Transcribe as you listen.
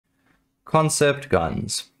Concept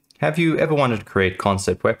guns. Have you ever wanted to create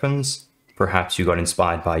concept weapons? Perhaps you got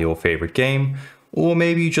inspired by your favorite game, or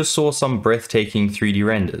maybe you just saw some breathtaking 3D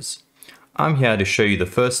renders. I'm here to show you the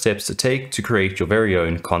first steps to take to create your very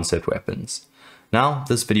own concept weapons. Now,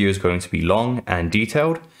 this video is going to be long and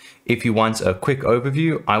detailed. If you want a quick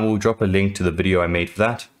overview, I will drop a link to the video I made for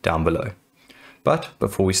that down below. But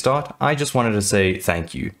before we start, I just wanted to say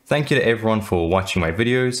thank you. Thank you to everyone for watching my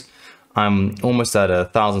videos. I'm almost at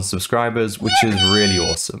 1,000 subscribers, which is really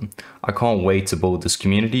awesome. I can't wait to build this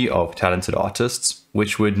community of talented artists,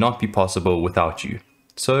 which would not be possible without you.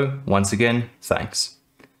 So once again, thanks.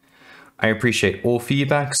 I appreciate all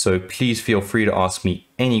feedback, so please feel free to ask me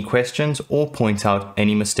any questions or point out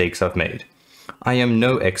any mistakes I've made. I am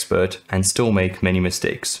no expert and still make many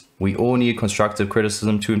mistakes. We all need constructive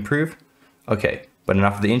criticism to improve. Okay, but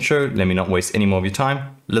enough of the intro, let me not waste any more of your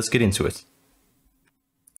time. Let's get into it.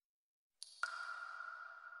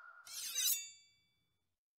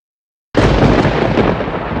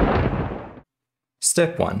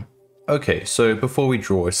 Step 1. Okay, so before we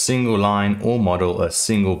draw a single line or model a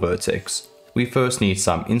single vertex, we first need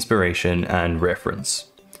some inspiration and reference.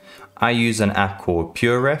 I use an app called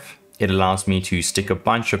PureRef. It allows me to stick a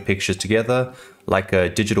bunch of pictures together like a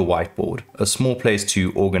digital whiteboard, a small place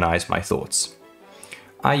to organize my thoughts.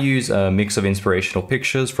 I use a mix of inspirational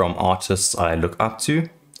pictures from artists I look up to,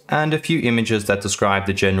 and a few images that describe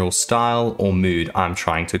the general style or mood I'm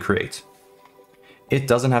trying to create. It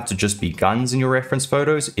doesn't have to just be guns in your reference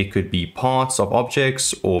photos, it could be parts of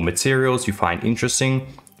objects or materials you find interesting,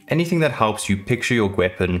 anything that helps you picture your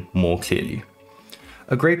weapon more clearly.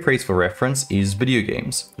 A great place for reference is video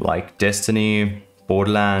games, like Destiny,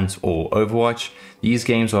 Borderlands, or Overwatch. These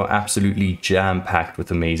games are absolutely jam-packed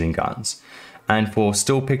with amazing guns. And for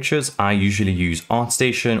still pictures, I usually use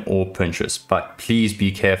ArtStation or Pinterest, but please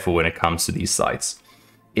be careful when it comes to these sites.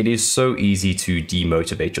 It is so easy to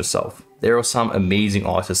demotivate yourself. There are some amazing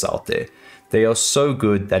artists out there. They are so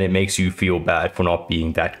good that it makes you feel bad for not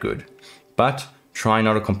being that good. But try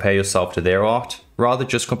not to compare yourself to their art, rather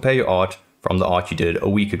just compare your art from the art you did a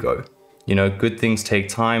week ago. You know, good things take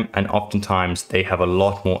time, and oftentimes they have a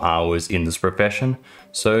lot more hours in this profession,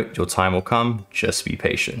 so your time will come, just be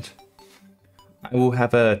patient. I will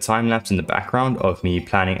have a time lapse in the background of me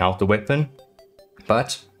planning out the weapon,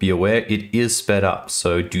 but be aware it is sped up,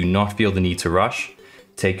 so do not feel the need to rush.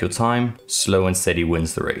 Take your time, slow and steady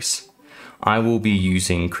wins the race. I will be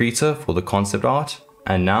using Krita for the concept art,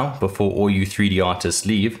 and now, before all you 3D artists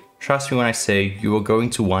leave, trust me when I say you are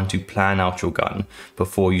going to want to plan out your gun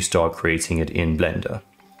before you start creating it in Blender.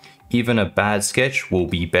 Even a bad sketch will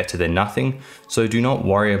be better than nothing, so do not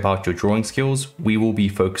worry about your drawing skills, we will be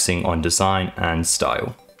focusing on design and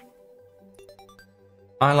style.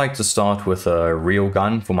 I like to start with a real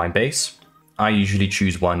gun for my base. I usually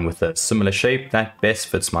choose one with a similar shape that best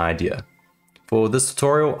fits my idea. For this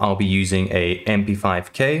tutorial, I'll be using a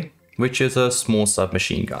MP5K, which is a small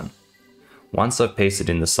submachine gun. Once I've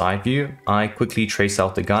pasted in the side view, I quickly trace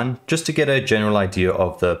out the gun just to get a general idea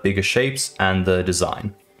of the bigger shapes and the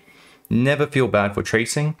design. Never feel bad for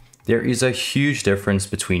tracing. There is a huge difference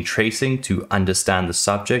between tracing to understand the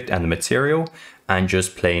subject and the material and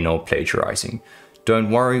just plain old plagiarizing.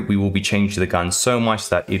 Don't worry, we will be changing the gun so much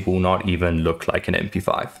that it will not even look like an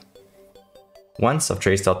MP5. Once I've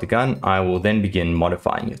traced out the gun, I will then begin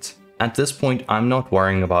modifying it. At this point, I'm not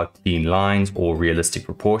worrying about clean lines or realistic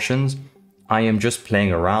proportions. I am just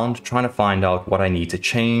playing around, trying to find out what I need to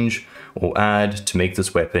change or add to make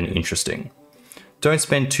this weapon interesting. Don't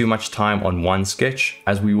spend too much time on one sketch,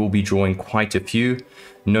 as we will be drawing quite a few.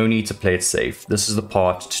 No need to play it safe. This is the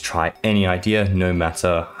part to try any idea, no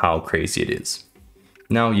matter how crazy it is.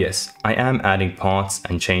 Now yes, I am adding parts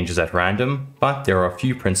and changes at random, but there are a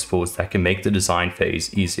few principles that can make the design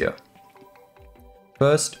phase easier.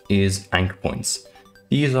 First is anchor points.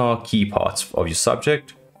 These are key parts of your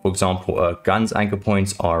subject. For example, a gun's anchor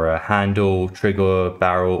points are a handle, trigger,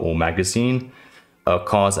 barrel, or magazine. A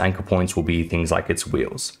car's anchor points will be things like its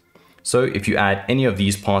wheels. So if you add any of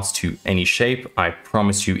these parts to any shape, I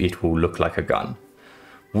promise you it will look like a gun.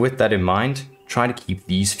 With that in mind, try to keep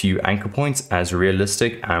these few anchor points as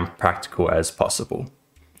realistic and practical as possible.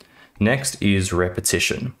 Next is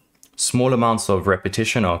repetition. Small amounts of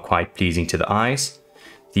repetition are quite pleasing to the eyes.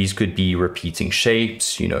 These could be repeating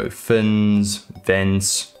shapes, fins,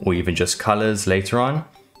 vents, or even just colors later on.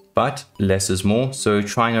 But less is more, so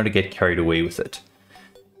try not to get carried away with it.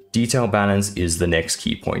 Detail balance is the next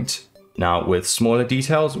key point. Now, with smaller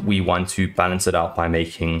details, we want to balance it out by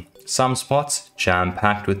making some spots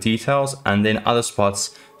jam-packed with details and then other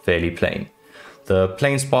spots fairly plain. The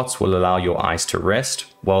plain spots will allow your eyes to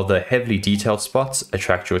rest, while the heavily detailed spots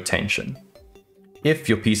attract your attention. If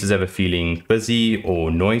your piece is ever feeling busy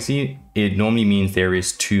or noisy, it normally means there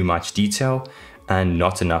is too much detail and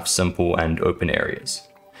not enough simple and open areas.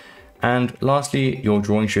 And lastly, your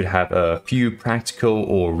drawing should have a few practical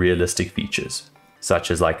or realistic features,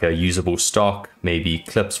 such as like a usable stock, maybe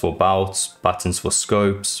clips for belts, buttons for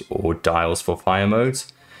scopes, or dials for fire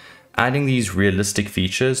modes. Adding these realistic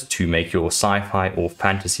features to make your sci-fi or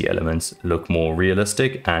fantasy elements look more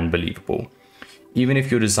realistic and believable. Even if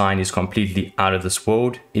your design is completely out of this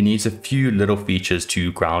world, it needs a few little features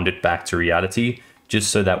to ground it back to reality, just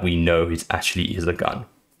so that we know it actually is a gun.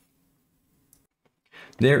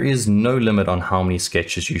 There is no limit on how many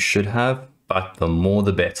sketches you should have, but the more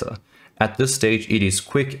the better. At this stage, it is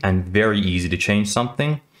quick and very easy to change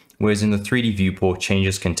something, whereas in the 3D viewport,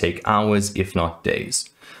 changes can take hours, if not days.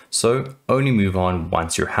 So only move on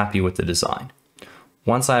once you're happy with the design.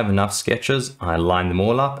 Once I have enough sketches, I line them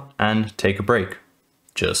all up and take a break.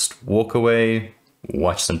 Just walk away,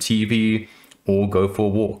 watch some TV, or go for a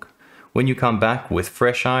walk. When you come back with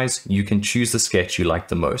fresh eyes, you can choose the sketch you like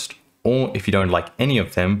the most. Or if you don't like any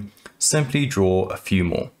of them, simply draw a few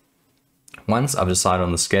more. Once I've decided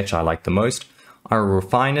on the sketch I like the most, I will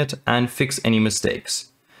refine it and fix any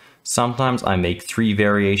mistakes. Sometimes I make 3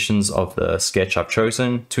 variations of the sketch I've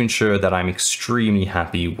chosen to ensure that I'm extremely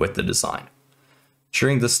happy with the design.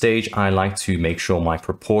 During this stage, I like to make sure my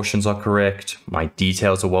proportions are correct, my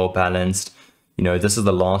details are well balanced. This is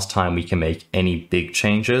the last time we can make any big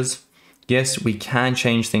changes. Yes, we can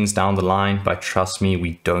change things down the line, but trust me,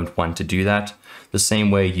 we don't want to do that. The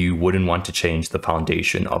same way you wouldn't want to change the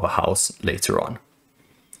foundation of a house later on.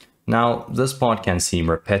 Now, this part can seem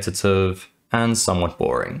repetitive and somewhat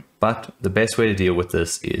boring, but the best way to deal with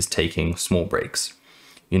this is taking small breaks.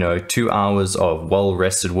 2 hours of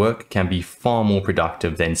well-rested work can be far more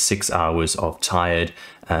productive than 6 hours of tired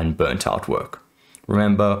and burnt out work.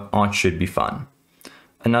 Remember, art should be fun.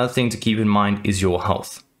 Another thing to keep in mind is your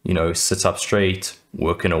health. Sit up straight,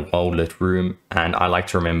 work in a well-lit room, and I like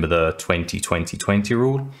to remember the 20-20-20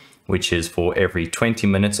 rule, which is for every 20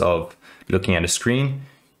 minutes of looking at a screen,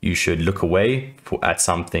 you should look away at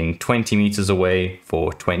something 20 meters away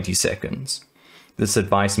for 20 seconds. This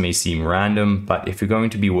advice may seem random, but if you're going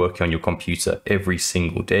to be working on your computer every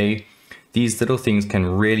single day, these little things can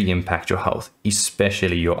really impact your health,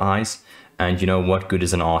 especially your eyes. And what good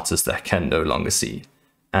is an artist that can no longer see?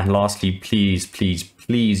 And lastly,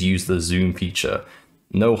 please use the zoom feature.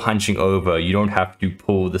 No hunching over, you don't have to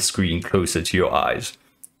pull the screen closer to your eyes.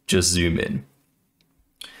 Just zoom in.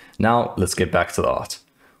 Now let's get back to the art.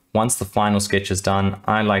 Once the final sketch is done,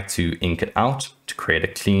 I like to ink it out to create a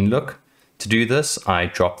clean look. To do this, I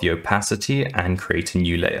drop the opacity and create a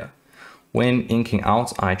new layer. When inking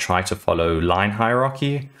out, I try to follow line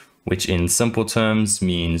hierarchy, which in simple terms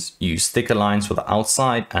means use thicker lines for the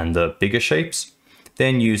outside and the bigger shapes,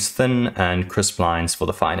 then use thin and crisp lines for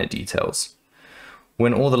the finer details.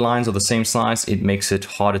 When all the lines are the same size, it makes it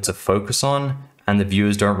harder to focus on, and the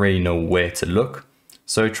viewers don't really know where to look.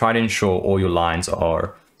 So try to ensure all your lines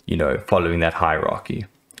are following that hierarchy.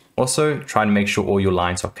 Also, try to make sure all your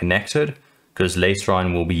lines are connected, because later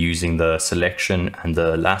on we'll be using the selection and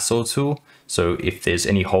the lasso tool. So if there's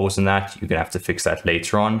any holes in that, you're gonna have to fix that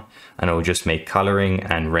later on, and it will just make coloring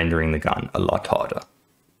and rendering the gun a lot harder.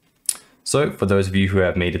 So for those of you who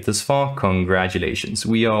have made it this far, congratulations,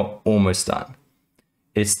 we are almost done.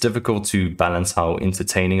 It's difficult to balance how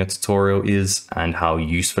entertaining a tutorial is and how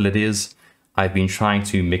useful it is. I've been trying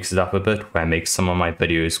to mix it up a bit, where I make some of my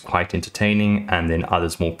videos quite entertaining and then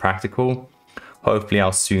others more practical. Hopefully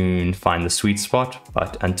I'll soon find the sweet spot,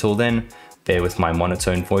 but until then, bear with my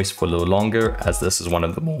monotone voice for a little longer, as this is one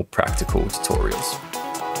of the more practical tutorials.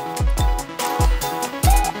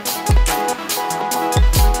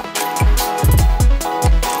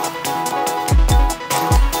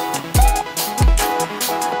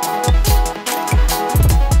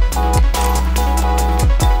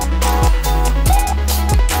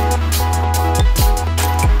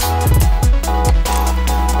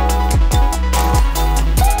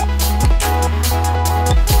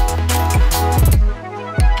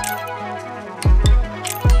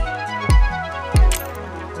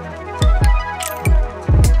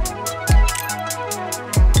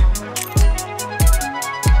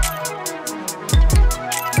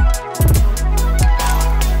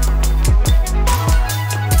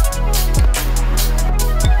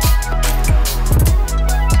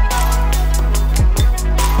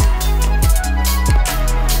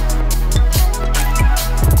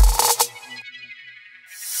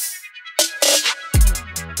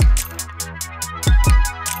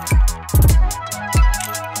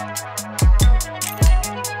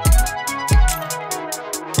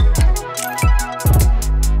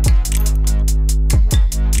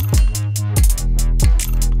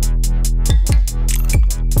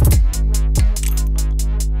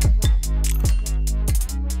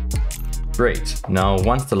 Great, now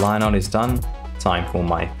once the line art is done, time for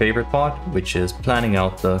my favorite part, which is planning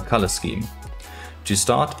out the color scheme. To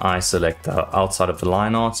start, I select the outside of the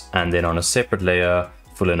line art and then on a separate layer,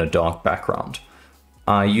 fill in a dark background.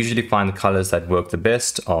 I usually find the colors that work the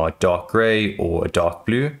best are dark gray or dark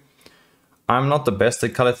blue. I'm not the best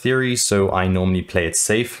at color theory, so I normally play it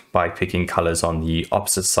safe by picking colors on the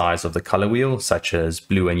opposite sides of the color wheel, such as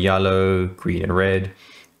blue and yellow, green and red,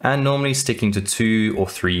 and normally sticking to 2 or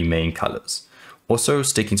 3 main colors. Also,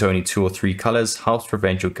 sticking to only 2 or 3 colors helps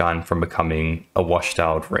prevent your gun from becoming a washed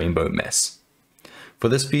out rainbow mess. For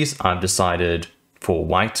this piece, I've decided for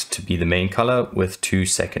white to be the main color with 2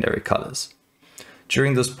 secondary colors.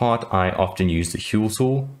 During this part, I often use the hue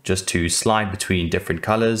tool just to slide between different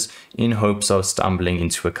colors in hopes of stumbling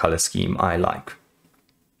into a color scheme I like.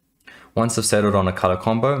 Once I've settled on a color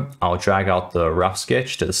combo, I'll drag out the rough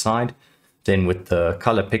sketch to the side. Then with the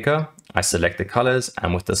color picker, I select the colors,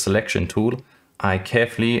 and with the selection tool, I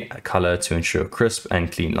carefully color to ensure crisp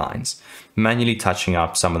and clean lines, manually touching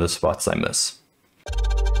up some of the spots I miss.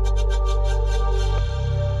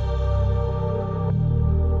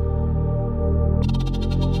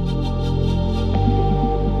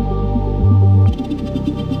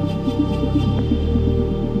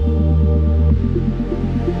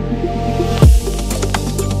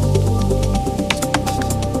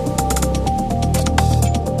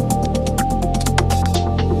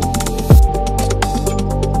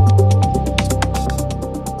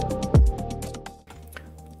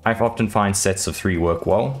 I often find sets of 3 work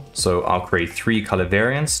well, so I'll create 3 color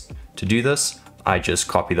variants. To do this, I just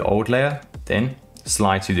copy the old layer, then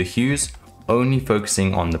slide through the hues, only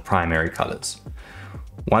focusing on the primary colors.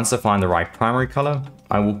 Once I find the right primary color,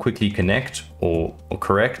 I will quickly connect or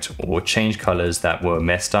correct or change colors that were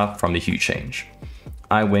messed up from the hue change.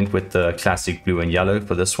 I went with the classic blue and yellow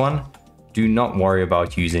for this one. Do not worry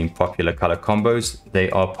about using popular color combos. They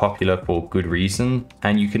are popular for good reason,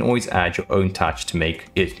 and you can always add your own touch to make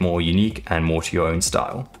it more unique and more to your own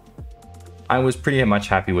style. I was pretty much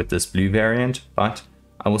happy with this blue variant, but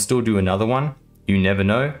I will still do another one. You never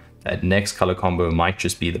know, that next color combo might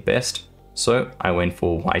just be the best, so I went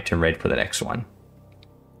for white and red for the next one.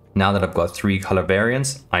 Now that I've got 3 color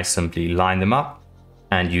variants, I simply line them up,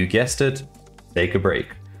 and you guessed it, take a break.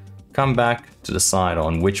 Come back to decide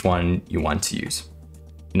on which one you want to use.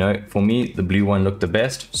 You know, for me, the blue one looked the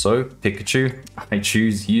best, so Pikachu, I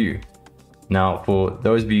choose you. Now, for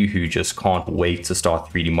those of you who just can't wait to start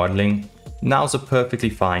 3D modeling, now's a perfectly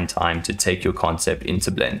fine time to take your concept into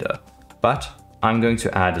Blender. But I'm going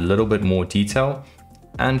to add a little bit more detail,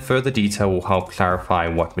 and further detail will help clarify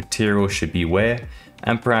what material should be where,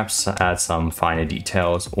 and perhaps add some finer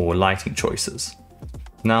details or lighting choices.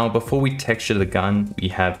 Now, before we texture the gun, we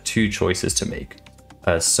have 2 choices to make.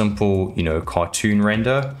 A simple, cartoon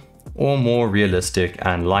render, or more realistic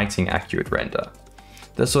and lighting accurate render.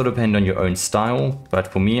 This will depend on your own style, but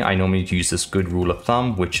for me, I normally use this good rule of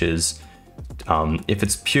thumb, which is if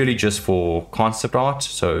it's purely just for concept art,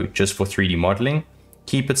 so just for 3D modeling,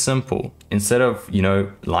 keep it simple. Instead of,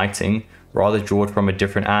 lighting, rather draw it from a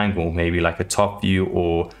different angle, maybe like a top view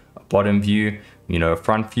or a bottom view, a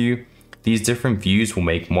front view. These different views will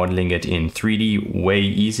make modeling it in 3D way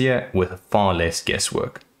easier with far less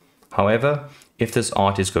guesswork. However, if this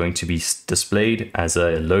art is going to be displayed as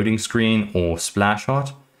a loading screen or splash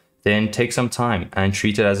art, then take some time and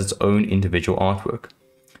treat it as its own individual artwork.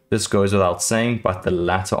 This goes without saying, but the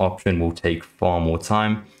latter option will take far more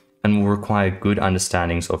time and will require good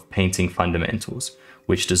understandings of painting fundamentals,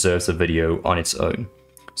 which deserves a video on its own.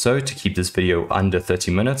 So to keep this video under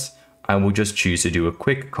 30 minutes, I will just choose to do a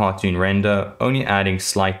quick cartoon render, only adding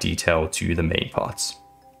slight detail to the main parts.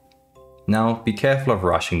 Now, be careful of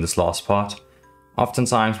rushing this last part.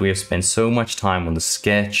 Oftentimes we have spent so much time on the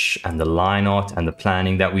sketch and the line art and the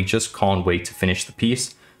planning that we just can't wait to finish the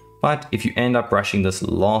piece. But if you end up rushing this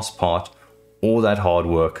last part, all that hard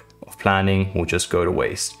work of planning will just go to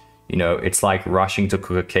waste. It's like rushing to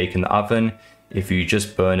cook a cake in the oven. If you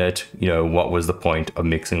just burn it, what was the point of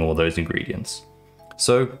mixing all those ingredients?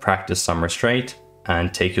 So practice some restraint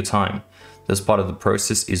and take your time. This part of the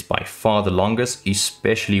process is by far the longest,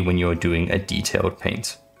 especially when you're doing a detailed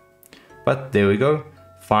paint. But there we go.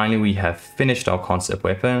 Finally, we have finished our concept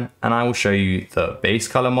weapon, and I will show you the base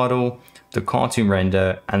color model, the cartoon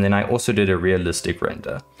render, and then I also did a realistic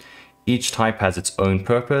render. Each type has its own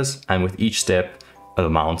purpose, and with each step, the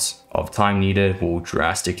amounts of time needed will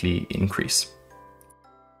drastically increase.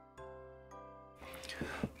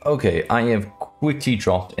 Okay, I have quickly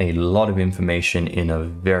dropped a lot of information in a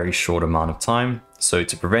very short amount of time, so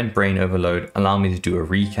to prevent brain overload, allow me to do a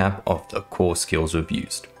recap of the core skills we've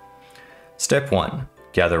used. Step 1.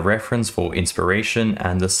 Gather reference for inspiration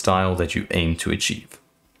and the style that you aim to achieve.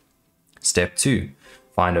 Step 2.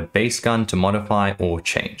 Find a base gun to modify or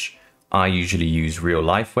change. I usually use real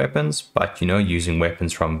life weapons, but using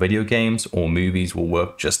weapons from video games or movies will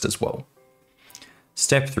work just as well.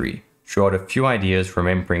 Step 3. Draw out a few ideas,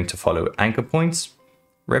 remembering to follow anchor points.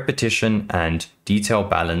 Repetition and detail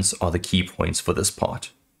balance are the key points for this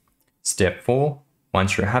part. Step 4.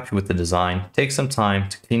 Once you're happy with the design, take some time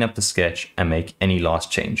to clean up the sketch and make any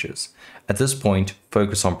last changes. At this point,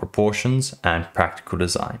 focus on proportions and practical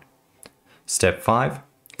design. Step 5.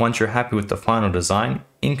 Once you're happy with the final design,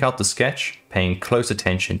 ink out the sketch, paying close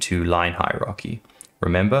attention to line hierarchy.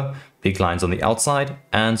 Remember, big lines on the outside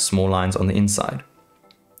and small lines on the inside.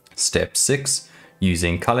 Step 6.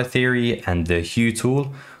 Using color theory and the hue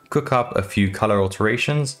tool, cook up a few color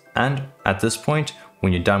alterations, and at this point,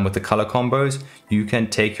 when you're done with the color combos, you can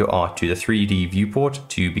take your art to the 3D viewport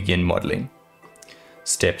to begin modeling.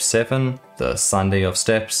 Step 7, the Sunday of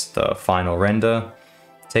steps, the final render.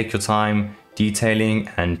 Take your time detailing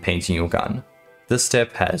and painting your gun. This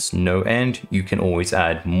step has no end. You can always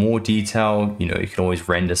add more detail. You can always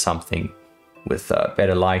render something with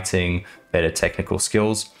better lighting, better technical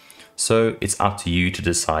skills. So it's up to you to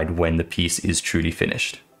decide when the piece is truly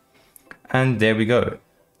finished. And there we go.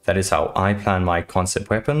 That is how I plan my concept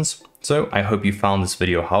weapons. So I hope you found this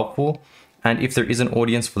video helpful. And if there is an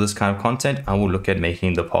audience for this kind of content, I will look at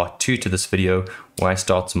making the part 2 to this video where I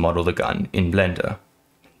start to model the gun in Blender.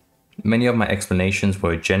 Many of my explanations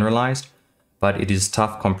were generalized, but it is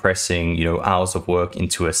tough compressing, hours of work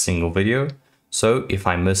into a single video. So if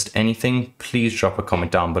I missed anything, please drop a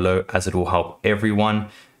comment down below, as it will help everyone,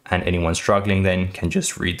 and anyone struggling then can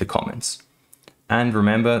just read the comments. And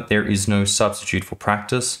remember, there is no substitute for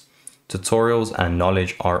practice. Tutorials and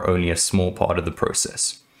knowledge are only a small part of the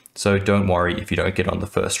process. So don't worry if you don't get on the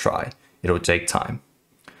first try. It'll take time.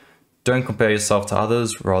 Don't compare yourself to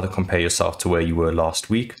others, rather compare yourself to where you were last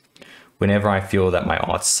week. Whenever I feel that my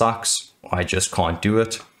art sucks, or I just can't do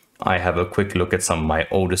it, I have a quick look at some of my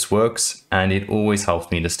oldest works, and it always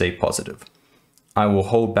helps me to stay positive. I will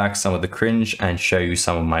hold back some of the cringe and show you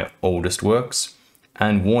some of my oldest works.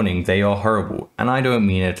 And warning, they are horrible. And I don't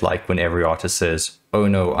mean it like when every artist says, "Oh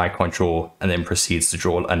no, I can't draw," and then proceeds to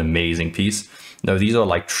draw an amazing piece. No, these are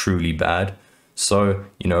like truly bad. So,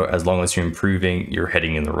 as long as you're improving, you're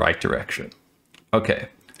heading in the right direction. Okay,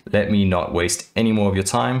 let me not waste any more of your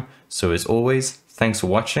time. So as always, thanks for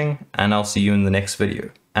watching, and I'll see you in the next video.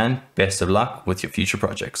 And best of luck with your future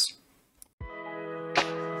projects.